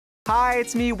Hi,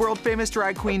 it's me, world famous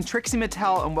drag queen Trixie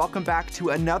Mattel, and welcome back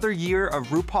to another year of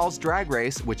RuPaul's Drag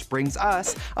Race, which brings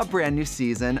us a brand new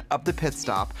season of The Pit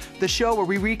Stop, the show where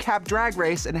we recap Drag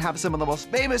Race and have some of the most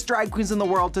famous drag queens in the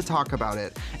world to talk about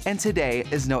it. And today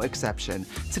is no exception.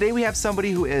 Today we have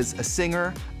somebody who is a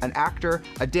singer, an actor,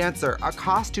 a dancer, a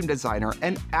costume designer,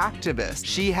 an activist.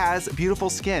 She has beautiful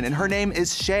skin, and her name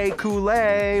is Shea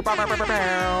Couleé.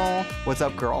 What's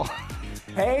up, girl?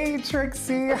 Hey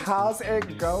Trixie, how's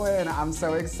it going? I'm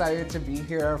so excited to be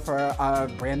here for a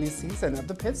brand new season of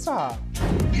The Pit Stop.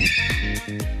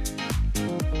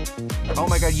 Oh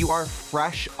my God, you are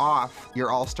fresh off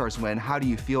your All-Stars win. How do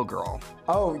you feel, girl?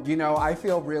 Oh, you know, I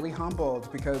feel really humbled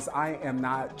because I am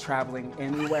not traveling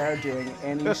anywhere, doing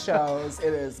any shows.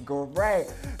 It is great.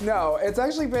 No,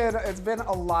 it's been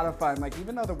a lot of fun. Like,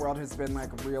 even though the world has been like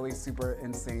really super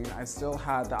insane, I still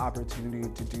had the opportunity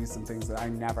to do some things that I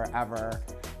never,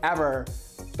 ever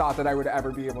thought that I would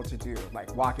ever be able to do.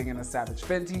 Like walking in a Savage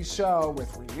Fenty show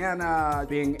with Rihanna,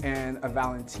 being in a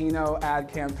Valentino ad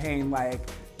campaign. Like,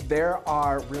 there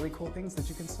are really cool things that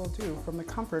you can still do from the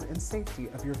comfort and safety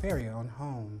of your very own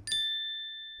home.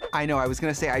 I know, I was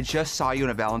gonna say, I just saw you in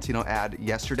a Valentino ad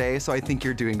yesterday, so I think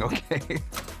you're doing okay.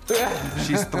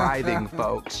 She's thriving,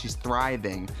 folks, she's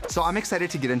thriving. So I'm excited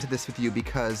to get into this with you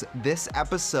because this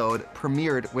episode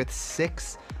premiered with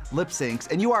 6 lip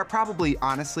syncs, and you are probably,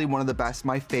 honestly, one of the best,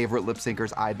 my favorite lip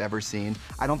syncers I've ever seen.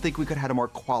 I don't think we could have had a more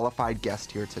qualified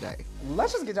guest here today.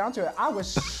 Let's just get down to it. I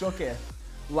was shooketh.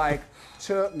 Like,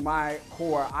 to my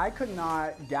core. I could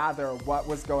not gather what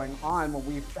was going on when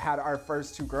we had our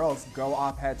first 2 girls go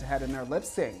off head to head in their lip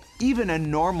sync. Even a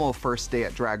normal first day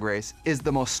at Drag Race is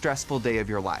the most stressful day of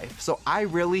your life. So I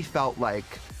really felt like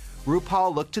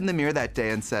RuPaul looked in the mirror that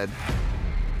day and said,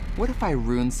 what if I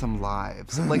ruin some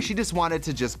lives? Like, she just wanted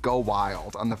to just go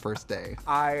wild on the first day.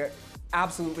 I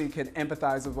absolutely can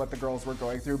empathize with what the girls were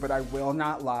going through, but I will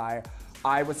not lie.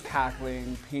 I was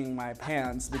cackling, peeing my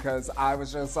pants, because I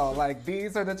was just all like,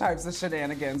 these are the types of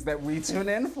shenanigans that we tune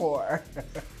in for.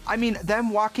 I mean, them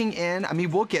walking in, I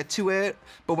mean, we'll get to it,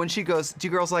 but when she goes, do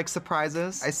you girls like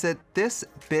surprises? I said, this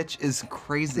bitch is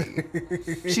crazy.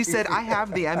 She said, I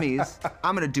have the Emmys.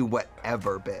 I'm gonna do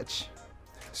whatever, bitch.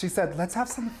 She said, let's have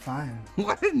some fun.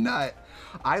 What a nut.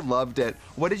 I loved it.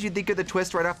 What did you think of the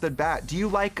twist right off the bat? Do you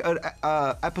like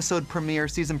a episode premiere,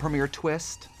 season premiere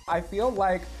twist? I feel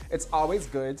like it's always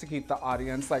good to keep the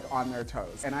audience like on their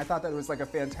toes. And I thought that it was like a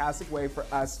fantastic way for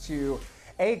us to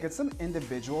A, get some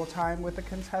individual time with the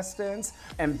contestants,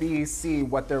 and B, see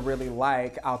what they're really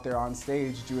like out there on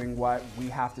stage doing what we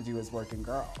have to do as working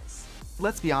girls.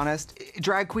 Let's be honest,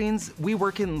 drag queens, we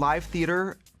work in live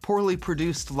theater, poorly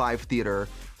produced live theater,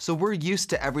 so we're used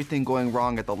to everything going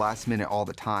wrong at the last minute all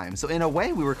the time. So in a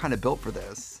way, we were kind of built for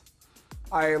this.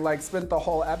 I like spent the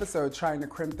whole episode trying to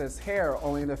crimp this hair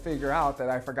only to figure out that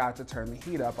I forgot to turn the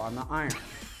heat up on the iron.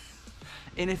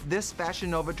 And if this Fashion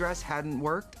Nova dress hadn't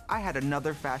worked, I had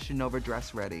another Fashion Nova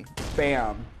dress ready.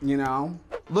 Bam, you know?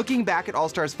 Looking back at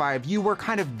All-Stars 5, you were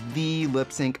kind of the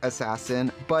lip sync assassin,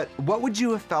 but what would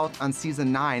you have felt on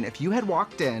season 9 if you had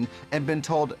walked in and been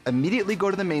told immediately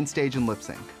go to the main stage and lip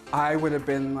sync? I would have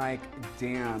been like,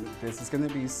 damn, this is gonna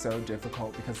be so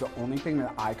difficult, because the only thing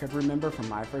that I could remember from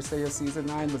my first day of season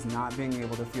 9 was not being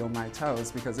able to feel my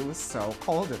toes because it was so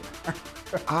cold in there.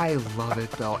 I love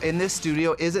it though. In this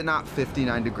studio, is it not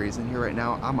 59 degrees in here right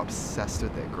now? I'm obsessed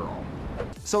with it, girl.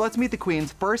 So let's meet the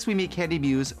queens. First, we meet Candy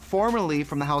Muse, formerly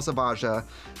from the House of Aja.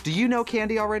 Do you know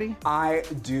Candy already? I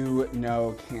do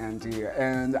know Candy,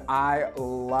 and I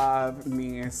love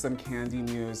me some Candy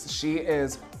Muse. She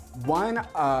is one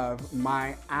of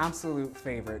my absolute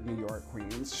favorite New York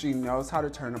queens. She knows how to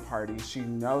turn a party. She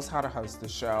knows how to host the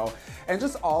show. And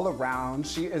just all around,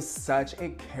 she is such a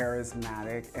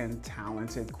charismatic and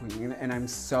talented queen, and I'm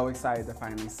so excited to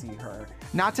finally see her.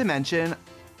 Not to mention,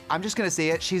 I'm just gonna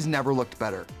say it, she's never looked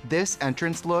better. This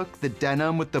entrance look, the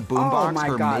denim with the boombox, oh my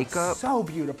her God, makeup. So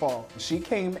beautiful. She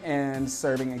came in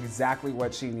serving exactly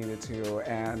what she needed to,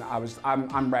 and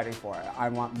I'm ready for it. I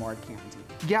want more Candy.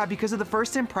 Yeah, because of the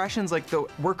first impressions, like the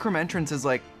workroom entrance is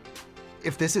like,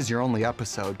 if this is your only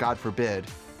episode, God forbid,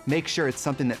 make sure it's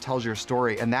something that tells your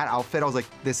story. And that outfit, I was like,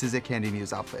 this is a Candy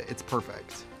Muse outfit, it's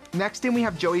perfect. Next in we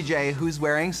have Joey J, who's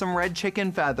wearing some red chicken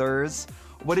feathers.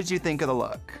 What did you think of the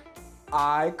look?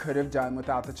 I could have done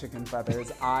without the chicken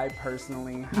feathers. I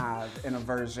personally have an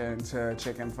aversion to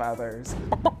chicken feathers.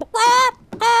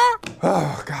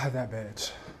 Oh God, that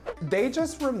bitch. They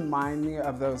just remind me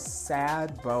of those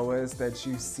sad boas that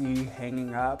you see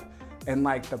hanging up in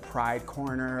like the pride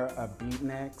corner of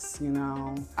beatniks, you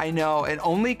know? I know, and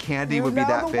only Candy You would be know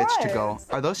that the bitch to go, ones.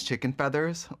 are those chicken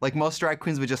feathers? Like most drag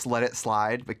queens would just let it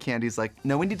slide, but Candy's like,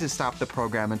 no, we need to stop the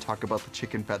program and talk about the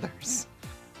chicken feathers.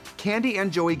 Candy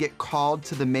and Joey get called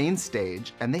to the main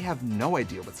stage and they have no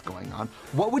idea what's going on.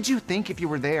 What would you think if you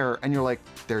were there and you're like,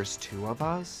 there's two of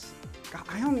us? God,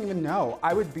 I don't even know.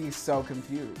 I would be so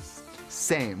confused.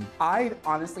 Same. I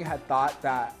honestly had thought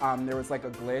that there was like a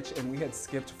glitch and we had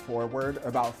skipped forward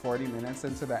about 40 minutes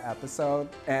into the episode,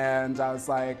 and I was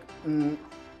like,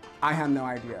 I had no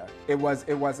idea. It was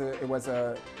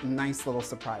a nice little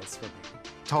surprise for me.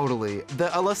 Totally. The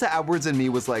Alyssa Edwards in me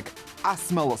was like, I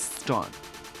smell a stunt.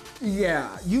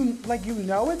 Yeah, you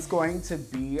know it's going to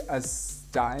be a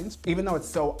stunt, even though it's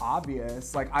so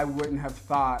obvious. Like, I wouldn't have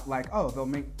thought like, oh, they'll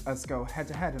make us go head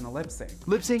to head in a lip sync.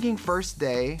 Lip syncing first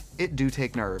day, it do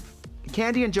take nerve.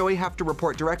 Candy and Joey have to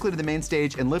report directly to the main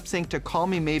stage and lip sync to Call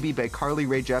Me Maybe by Carly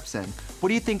Rae Jepsen. What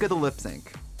do you think of the lip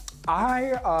sync?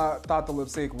 I thought the lip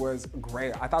sync was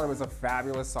great. I thought it was a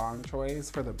fabulous song choice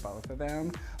for the both of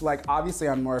them. Like, obviously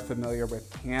I'm more familiar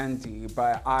with Candy,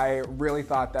 but I really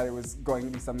thought that it was going to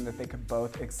be something that they could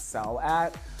both excel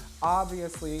at.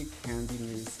 Obviously, Candy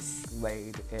Muse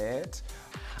slayed it.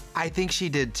 I think she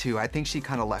did too. I think she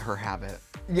kind of let her have it.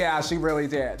 Yeah, she really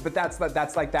did. But that's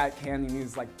like that Candy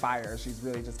Muse like fire. She's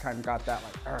really just kind of got that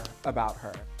like about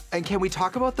her. And can we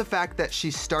talk about the fact that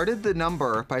she started the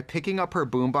number by picking up her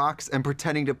boombox and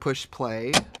pretending to push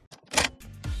play?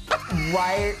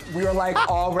 Right? We were like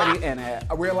already in it.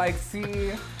 We were like,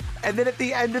 see? And then at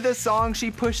the end of the song,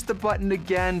 she pushed the button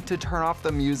again to turn off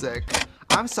the music.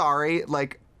 I'm sorry,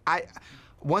 like,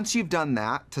 once you've done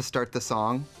that to start the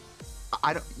song,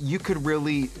 you could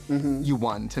really, you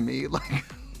won to me. Like,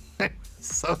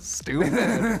 so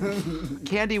stupid.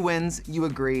 Candy wins, you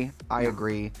agree, I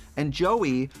agree. And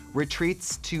Joey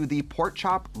retreats to the pork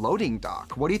chop loading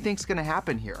dock. What do you think's gonna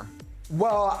happen here?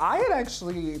 Well, I had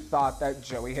actually thought that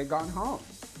Joey had gone home.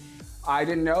 I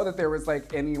didn't know that there was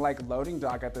like any like loading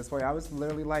dock at this point. I was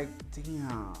literally like,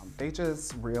 damn, they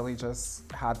just really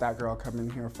just had that girl come in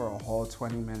here for a whole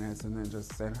 20 minutes and then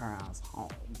just send her ass home.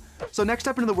 So next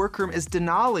up into the workroom is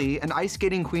Denali, an ice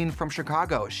skating queen from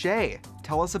Chicago. Shay,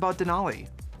 tell us about Denali.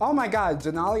 Oh my God,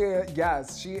 Denali,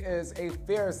 yes, she is a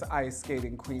fierce ice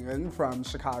skating queen from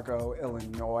Chicago,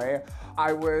 Illinois.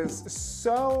 I was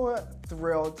so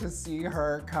thrilled to see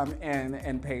her come in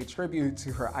and pay tribute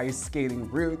to her ice skating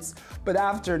roots, but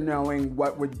after knowing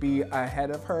what would be ahead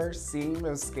of her, seeing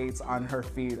those skates on her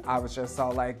feet, I was just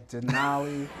all like,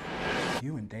 Denali,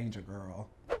 you in danger, girl.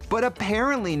 But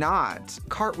apparently not.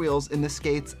 Cartwheels in the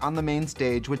skates on the main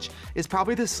stage, which is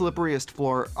probably the slipperiest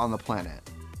floor on the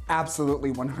planet.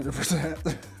 Absolutely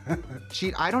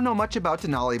 100%. I don't know much about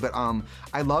Denali, but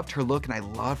I loved her look and I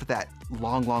loved that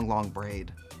long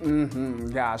braid.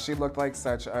 Yeah, she looked like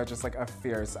such just like a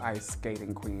fierce ice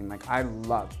skating queen. Like, I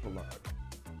loved the look.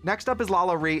 Next up is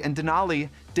Lala Ree, and Denali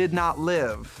did not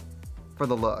live for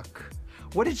the look.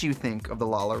 What did you think of the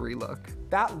Lala Ree look?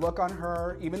 That look on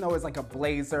her, even though it was like a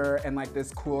blazer and like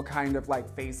this cool kind of like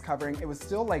face covering, it was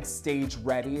still like stage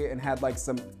ready and had like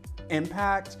some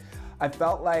impact. I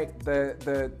felt like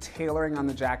the tailoring on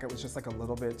the jacket was just like a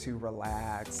little bit too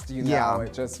relaxed, you know? Yeah.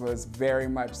 It just was very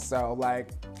much so like,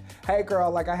 hey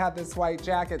girl, like I had this white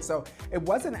jacket. So it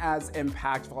wasn't as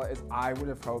impactful as I would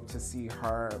have hoped to see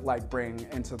her like bring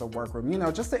into the workroom, you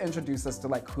know, just to introduce us to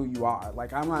like who you are.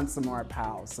 Like, I want some more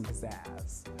pow, some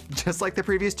pizzazz. Just like the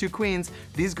previous two queens,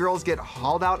 these girls get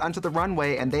hauled out onto the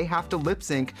runway and they have to lip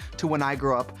sync to When I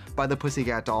Grow Up by the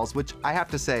Pussycat Dolls, which I have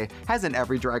to say, hasn't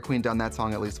every drag queen done that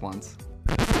song at least once?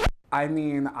 I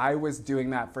mean, I was doing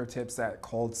that for tips at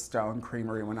Cold Stone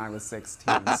Creamery when I was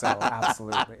 16, so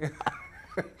absolutely.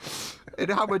 And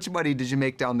how much money did you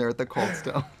make down there at the Cold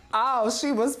Stone? Oh,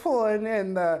 she was pulling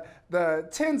in the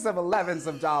tens of 11s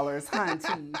of dollars,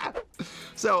 hunty.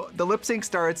 So the lip sync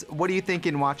starts. What are you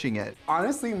thinking watching it?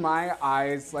 Honestly, my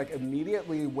eyes like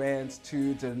immediately went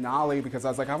to Denali because I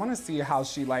was like, I want to see how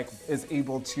she like is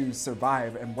able to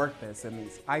survive and work this in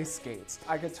these ice skates.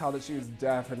 I could tell that she was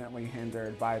definitely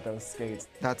hindered by those skates.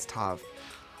 That's tough.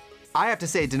 I have to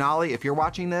say, Denali, if you're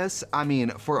watching this, I mean,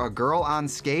 for a girl on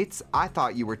skates, I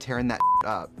thought you were tearing that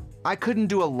up. I couldn't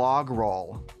do a log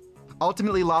roll.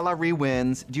 Ultimately, Lala Ree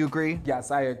wins. Do you agree?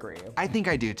 Yes, I agree. I think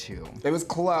I do too. It was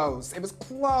close. It was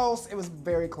close. It was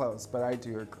very close, but I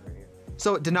do agree.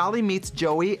 So Denali meets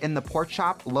Joey in the pork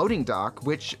chop loading dock,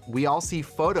 which we all see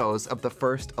photos of the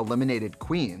first eliminated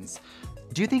queens.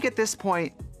 Do you think at this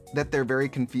point that they're very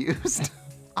confused?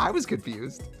 I was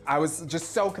confused. I was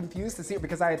just so confused to see it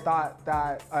because I had thought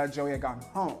that Joey had gone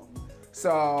home.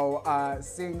 So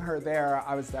seeing her there,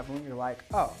 I was definitely like,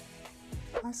 oh,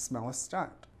 I smell a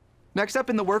stunt. Next up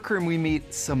in the workroom, we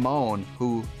meet Simone,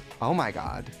 who, oh my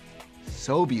God,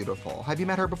 so beautiful. Have you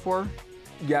met her before?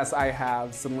 Yes, I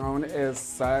have. Simone is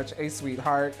such a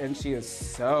sweetheart, and she is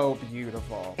so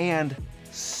beautiful. And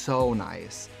so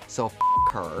nice. So f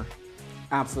her.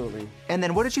 Absolutely. And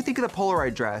then what did you think of the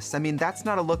Polaroid dress? I mean, that's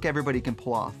not a look everybody can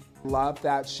pull off. Love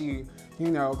that she,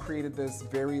 you know, created this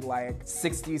very like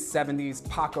 60s, 70s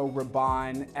Paco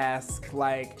Rabanne-esque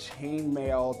like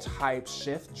chainmail type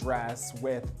shift dress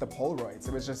with the Polaroids.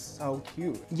 It was just so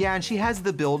cute. Yeah, and she has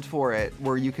the build for it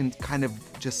where you can kind of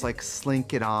just like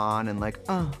slink it on and like,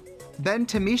 Then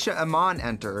Tamisha Iman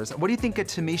enters. What do you think of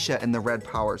Tamisha in the red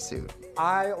power suit?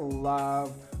 I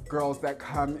love girls that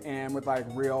come in with like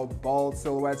real bold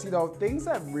silhouettes, you know, things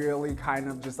that really kind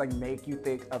of just like make you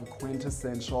think of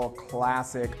quintessential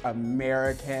classic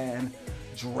American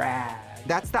drag.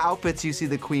 That's the outfits you see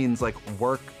the queens like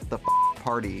work the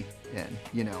party in,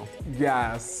 you know.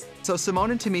 Yes. So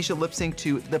Simone and Tamisha lip sync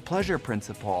to The Pleasure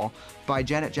Principle by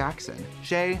Janet Jackson.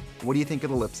 Shay, what do you think of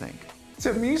the lip sync?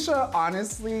 Tamisha,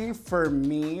 honestly, for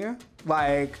me,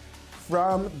 like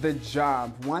from the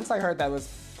jump, once I heard that was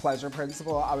Pleasure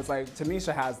Principle, I was like,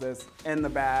 Tamisha has this in the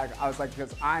bag. I was like,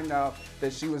 because I know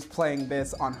that she was playing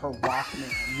this on her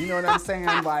Walkman. You know what I'm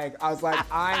saying? Like, I was like,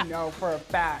 I know for a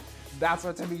fact that's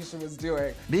what Tamisha was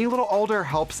doing. Being a little older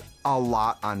helps a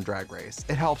lot on Drag Race.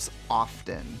 It helps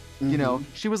often. You know,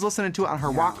 she was listening to it on her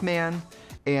Walkman,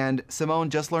 and Simone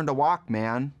just learned to walk,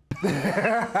 man.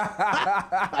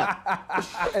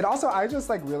 And also, I just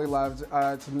like really loved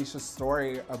Tamisha's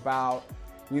story about,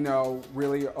 you know,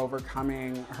 really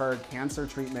overcoming her cancer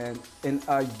treatment in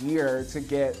a year to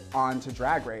get onto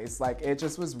Drag Race. Like, it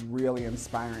just was really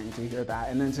inspiring to hear that.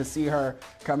 And then to see her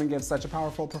come and give such a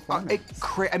powerful performance.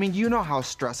 I mean, you know how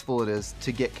stressful it is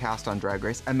to get cast on Drag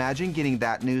Race. Imagine getting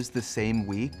that news the same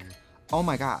week. Oh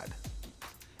my God.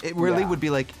 It really would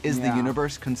be like, is the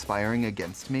universe conspiring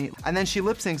against me? And then she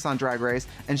lip syncs on Drag Race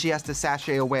and she has to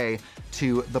sashay away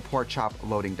to the pork chop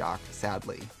loading dock,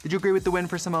 sadly. Did you agree with the win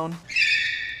for Simone?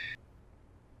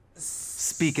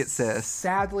 Speak it, sis.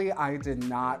 Sadly, I did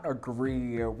not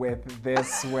agree with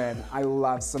this win. I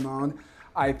love Simone.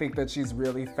 I think that she's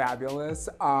really fabulous,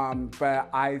 but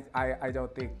I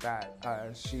don't think that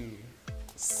she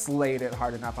slayed it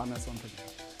hard enough on this one for me.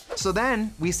 So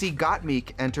then we see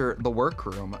Gottmik enter the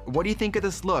workroom. What do you think of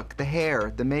this look? The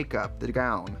hair, the makeup, the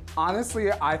gown? Honestly,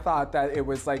 I thought that it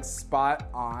was like spot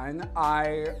on.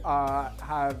 I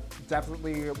have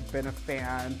definitely been a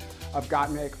fan of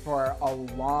Gottmik for a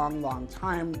long, long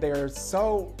time. They're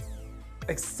so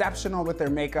exceptional with their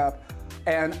makeup.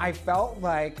 And I felt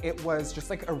like it was just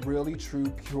like a really true,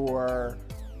 pure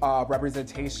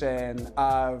representation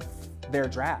of their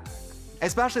drag.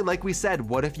 Especially like we said,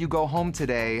 what if you go home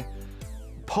today,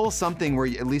 pull something where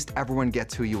at least everyone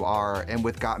gets who you are, and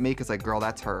with Gottmik, it's like, girl,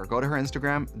 that's her. Go to her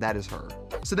Instagram, that is her.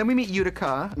 So then we meet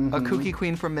Utica, a kooky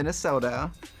queen from Minnesota.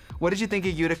 What did you think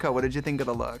of Utica? What did you think of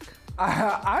the look?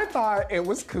 I thought it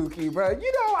was kooky, but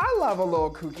you know, I love a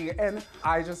little kooky, and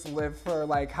I just live for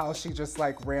like how she just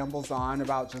like rambles on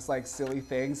about just like silly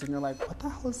things, and you're like, what the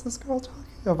hell is this girl talking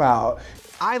about?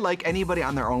 I like anybody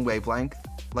on their own wavelength.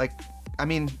 Like, I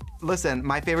mean, listen,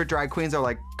 my favorite drag queens are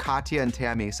like Katya and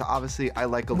Tammy, so obviously I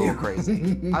like a little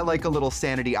crazy. I like a little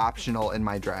sanity optional in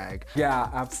my drag. Yeah,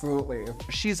 absolutely.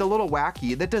 She's a little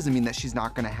wacky. That doesn't mean that she's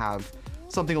not gonna have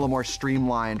something a little more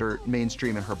streamlined or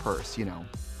mainstream in her purse, you know?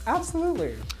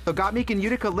 Absolutely. So Gottmik and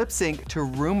Utica lip sync to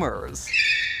Rumors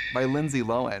by Lindsay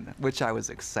Lohan, which I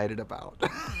was excited about.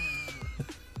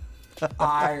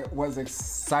 I was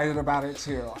excited about it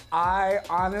too. I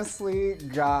honestly,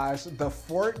 gosh, the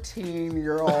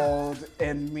 14-year-old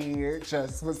in me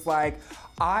just was like,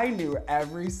 I knew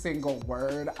every single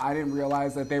word. I didn't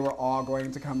realize that they were all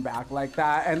going to come back like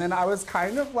that. And then I was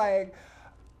kind of like,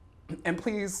 and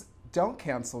please don't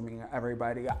cancel me,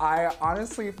 everybody. I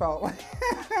honestly felt like,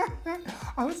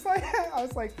 I was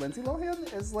like, Lindsay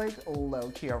Lohan is like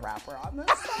low-key a rapper on this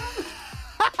song.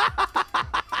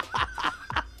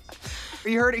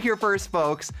 You heard it here first,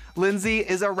 folks. Lindsay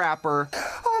is a rapper.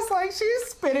 I was like, she's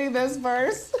spitting this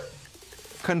verse.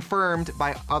 Confirmed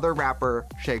by other rapper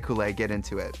Shea Couleé. Get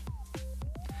into it.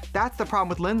 That's the problem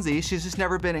with Lindsay. She's just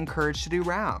never been encouraged to do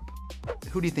rap.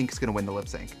 Who do you think is gonna win the lip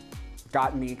sync?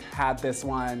 Gottmik had this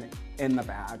one in the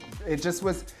bag. It just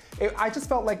was, I just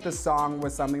felt like the song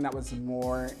was something that was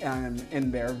more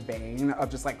in their vein of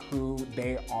just like who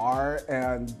they are,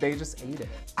 and they just ate it.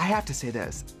 I have to say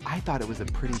this, I thought it was a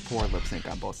pretty poor lip sync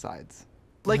on both sides.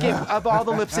 Like of all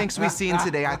the lip syncs we've seen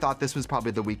today, I thought this was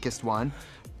probably the weakest one,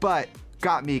 but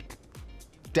Gottmik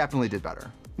definitely did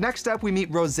better. Next up, we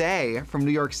meet Rosé from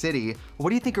New York City. What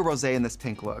do you think of Rosé in this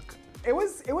pink look? It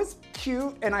was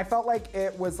cute, and I felt like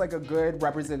it was like a good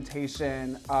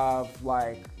representation of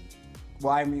like,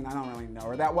 well, I mean, I don't really know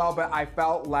her that well, but I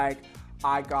felt like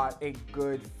I got a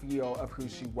good feel of who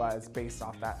she was based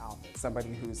off that outfit.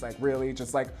 Somebody who's like really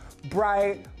just like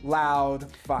bright,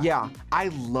 loud, fun. Yeah, I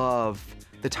love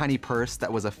the tiny purse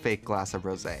that was a fake glass of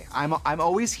rosé. I'm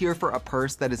always here for a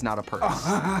purse that is not a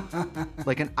purse.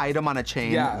 Like an item on a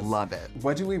chain, yes. Love it.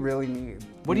 What do we really need?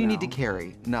 What do you need to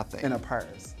carry? Nothing. In a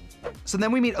purse. So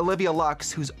then we meet Olivia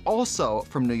Lux, who's also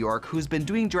from New York, who's been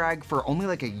doing drag for only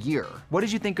like a year. What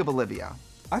did you think of Olivia?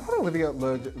 I thought Olivia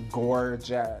looked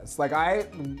gorgeous. Like, I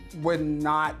would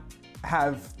not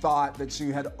have thought that she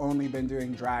had only been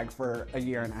doing drag for a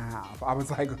year and a half. I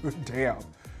was like, damn.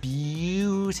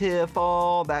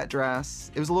 Beautiful, that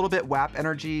dress. It was a little bit WAP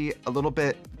energy, a little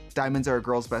bit Diamonds Are a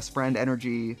Girl's Best Friend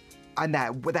energy.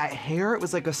 And with that hair, it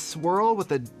was like a swirl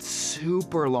with a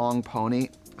super long pony.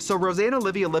 So Rosé and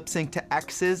Olivia lip sync to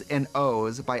X's and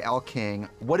O's by Elle King.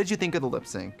 What did you think of the lip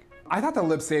sync? I thought the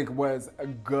lip sync was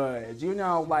good. You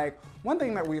know, like, one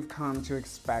thing that we've come to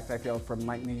expect, I feel, from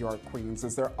like New York queens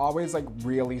is they're always like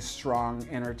really strong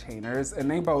entertainers, and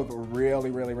they both really,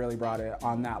 really, really brought it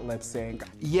on that lip sync.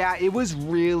 Yeah, it was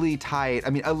really tight. I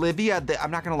mean, Olivia,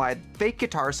 I'm not gonna lie, fake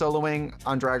guitar soloing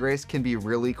on Drag Race can be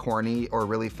really corny or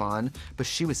really fun, but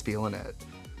she was feeling it.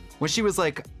 When she was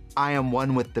like, I am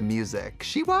one with the music,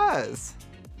 she was.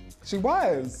 She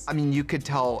was. I mean, you could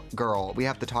tell, girl, we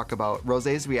have to talk about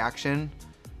Rosé's reaction.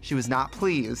 She was not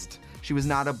pleased. She was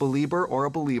not a believer or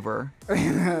a believer.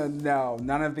 No,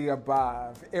 none of the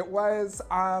above. It was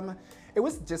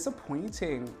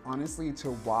disappointing, honestly,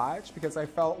 to watch because I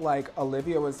felt like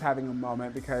Olivia was having a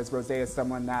moment because Rosé is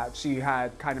someone that she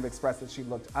had kind of expressed that she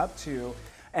looked up to.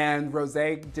 And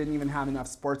Rosé didn't even have enough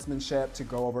sportsmanship to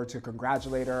go over to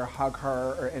congratulate her, hug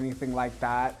her, or anything like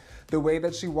that. The way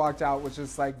that she walked out was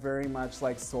just like very much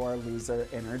like sore loser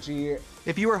energy.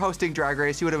 If you were hosting Drag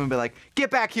Race, you would have been like,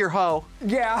 get back here, ho.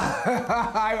 Yeah,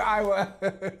 I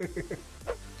would.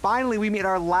 Finally, we meet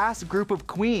our last group of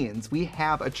queens. We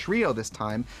have a trio this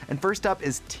time. And first up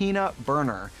is Tina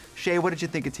Burner. Shea, what did you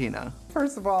think of Tina?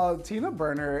 First of all, Tina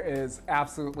Burner is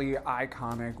absolutely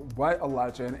iconic. What a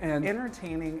legend. And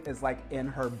entertaining is like in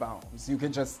her bones. You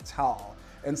could just tell.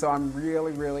 And so I'm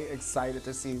really, really excited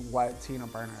to see what Tina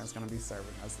Burner is gonna be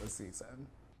serving us this season.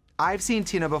 I've seen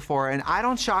Tina before, and I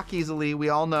don't shock easily. We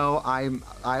all know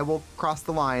I will cross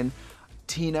the line.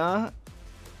 Tina,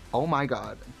 oh my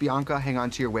God. Bianca, hang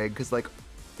on to your wig, because like,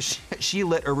 she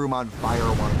lit a room on fire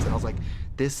once, and I was like,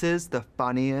 this is the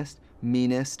funniest,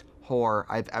 meanest whore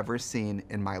I've ever seen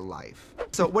in my life.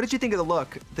 So what did you think of the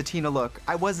look, the Tina look?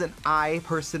 I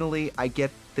personally get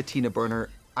the Tina Burner.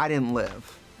 I didn't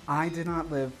live. I did not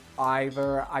live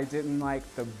either. I didn't like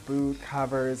the boot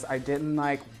covers. I didn't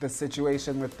like the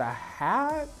situation with the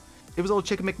hat. It was a little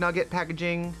Chicken McNugget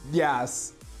packaging.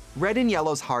 Yes. Red and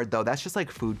yellow's hard though. That's just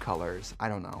like food colors. I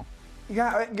don't know.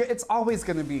 Yeah, it's always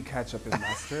gonna be ketchup and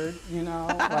mustard, you know?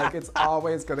 Like, it's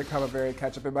always gonna come a very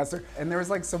ketchup and mustard. And there was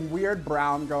like some weird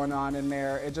brown going on in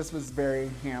there. It just was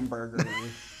very hamburgery,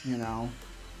 you know?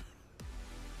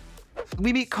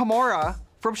 We meet Kimora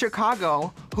from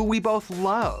Chicago, who we both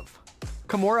love.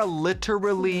 Kimora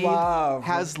literally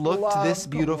has looked this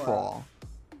beautiful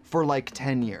for like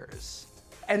 10 years.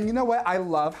 And you know what? I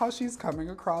love how she's coming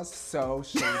across so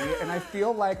shady. And I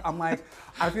feel like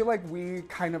we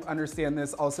kind of understand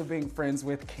this also being friends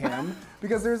with Kim,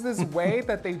 because there's this way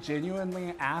that they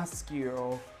genuinely ask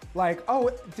you, like,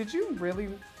 oh, did you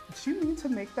need to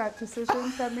make that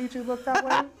decision that made you look that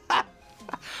way?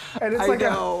 And it's like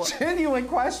a genuine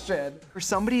question. For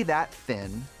somebody that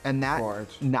thin and that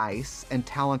nice and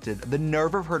talented, the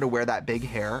nerve of her to wear that big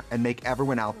hair and make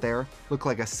everyone out there look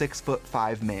like a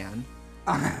 6'5" man.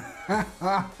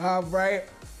 Right.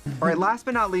 All right, last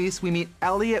but not least, we meet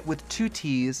Elliot with 2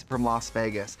 T's from Las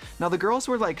Vegas. Now the girls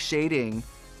were like shading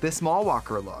this mall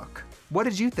walker look. What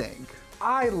did you think?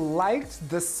 I liked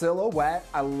the silhouette.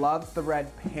 I loved the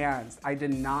red pants. I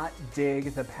did not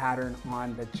dig the pattern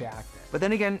on the jacket. But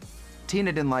then again,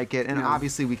 Tina didn't like it, and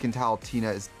obviously we can tell Tina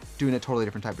is doing a totally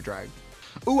different type of drag.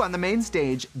 Ooh, on the main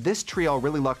stage, this trio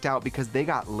really lucked out because they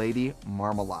got Lady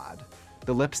Marmalade.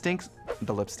 The lip sync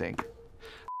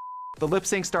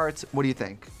starts, what do you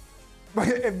think?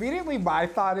 Immediately my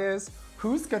thought is,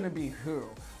 who's gonna be who?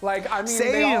 Like, I mean,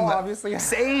 they all obviously have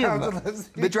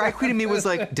The drag queen in me was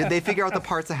like, did they figure out the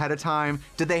parts ahead of time?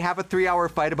 Did they have a 3-hour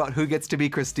fight about who gets to be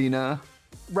Christina?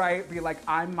 Right, be like,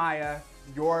 I'm Maya,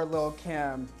 you're Lil'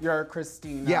 Kim, you're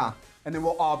Christina. Yeah. And then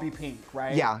we'll all be pink,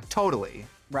 right? Yeah, totally.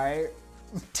 Right?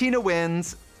 Tina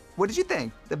wins. What did you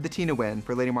think of the Tina win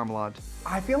for Lady Marmalade?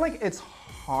 I feel like it's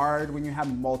hard when you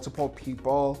have multiple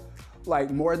people, like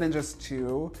more than just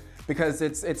two, because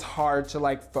it's hard to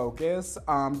like focus.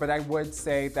 But I would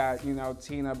say that, you know,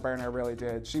 Tina Burner really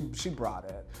did. She brought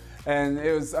it. And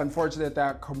it was unfortunate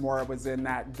that Kimora was in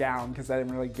that gown because I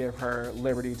didn't really give her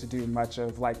liberty to do much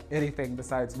of like anything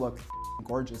besides look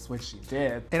gorgeous, which she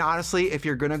did. And honestly, if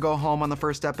you're gonna go home on the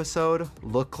first episode,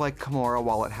 look like Kimora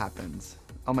while it happens.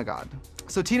 Oh my God.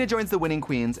 So Tina joins the winning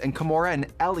queens, and Kimora and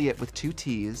Elliot with 2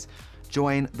 T's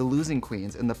join the losing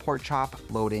queens in the pork chop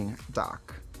loading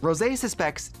dock. Rosé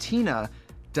suspects Tina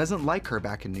doesn't like her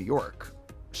back in New York.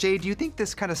 Shea, do you think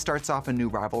this kind of starts off a new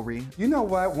rivalry? You know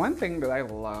what? One thing that I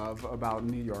love about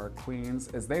New York queens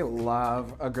is they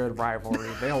love a good rivalry.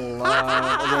 They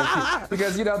love a good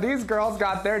because, you know, these girls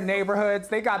got their neighborhoods,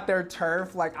 they got their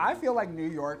turf. Like, I feel like New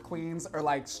York queens are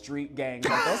like street gangs.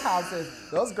 Like, those houses,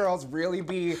 those girls really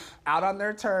be out on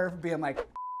their turf being like,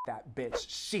 that bitch,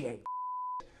 she ain't.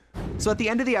 So at the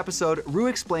end of the episode, Ru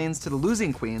explains to the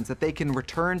losing queens that they can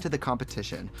return to the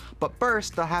competition, but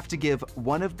first they'll have to give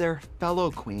one of their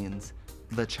fellow queens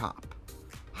the chop.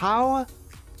 How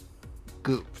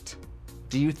goofed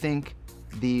do you think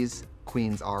these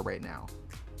queens are right now?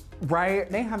 Right?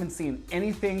 They haven't seen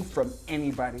anything from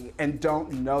anybody and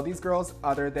don't know these girls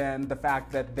other than the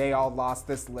fact that they all lost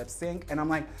this lip sync. And I'm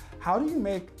like, how do you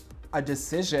make a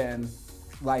decision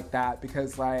like that?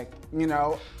 Because, like, you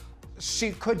know,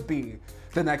 she could be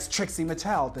the next Trixie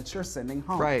Mattel that you're sending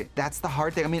home. Right, that's the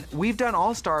hard thing. I mean, we've done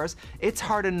All Stars. It's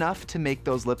hard enough to make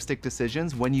those lipstick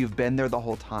decisions when you've been there the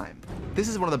whole time. This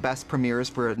is one of the best premieres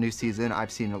for a new season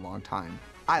I've seen in a long time.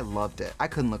 I loved it. I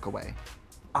couldn't look away.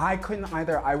 I couldn't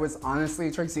either. I was honestly,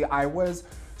 Trixie, I was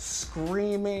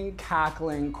screaming,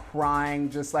 cackling, crying,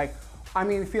 just like, I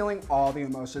mean, feeling all the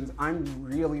emotions. I'm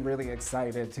really, really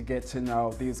excited to get to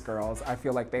know these girls. I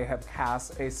feel like they have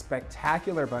cast a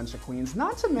spectacular bunch of queens,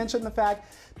 not to mention the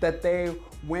fact that they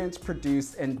went,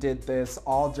 produced, and did this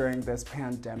all during this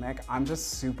pandemic. I'm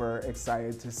just super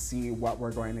excited to see what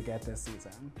we're going to get this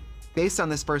season. Based on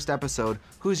this first episode,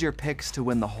 who's your picks to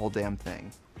win the whole damn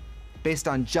thing? Based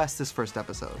on just this first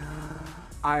episode.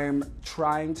 I'm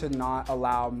trying to not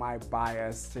allow my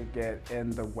bias to get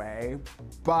in the way,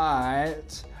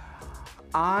 but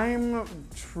I'm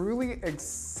truly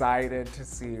excited to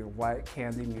see what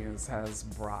Candy Muse has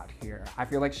brought here. I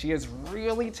feel like she has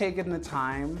really taken the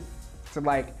time to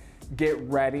like get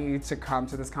ready to come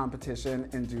to this competition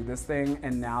and do this thing,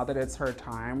 and now that it's her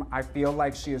time, I feel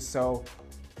like she is so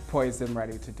poised and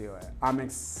ready to do it. I'm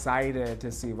excited to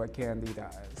see what Candy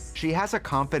does. She has a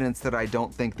confidence that I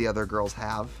don't think the other girls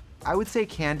have. I would say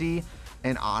Candy,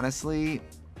 and honestly,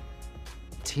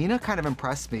 Tina kind of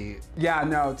impressed me. Yeah,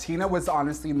 no, Tina was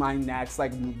honestly my next,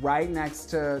 like right next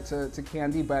to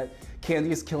Candy, but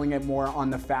Candy is killing it more on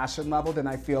the fashion level than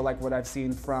I feel like what I've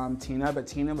seen from Tina, but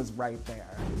Tina was right there.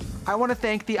 I want to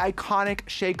thank the iconic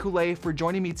Shea Couleé for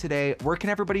joining me today. Where can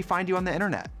everybody find you on the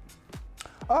internet?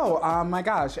 Oh my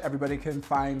gosh, everybody can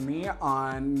find me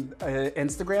on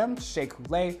Instagram, Shea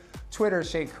Couleé, Twitter,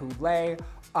 Shea Couleé,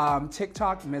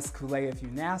 TikTok, Miss Couleé if you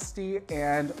nasty,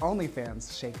 and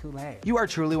OnlyFans, Shea Couleé. You are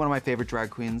truly one of my favorite drag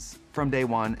queens from day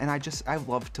one, and I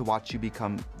love to watch you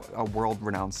become a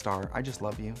world-renowned star. I just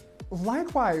love you.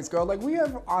 Likewise, girl. Like, we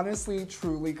have honestly,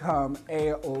 truly come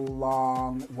a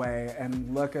long way,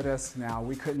 and look at us now.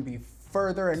 We couldn't be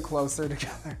further and closer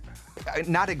together.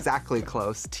 Not exactly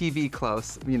close, TV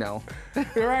close, you know.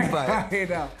 Right, But, I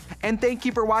know. And thank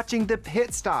you for watching The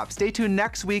Pit Stop. Stay tuned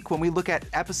next week when we look at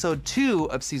episode 2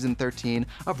 of season 13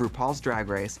 of RuPaul's Drag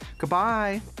Race.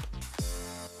 Goodbye.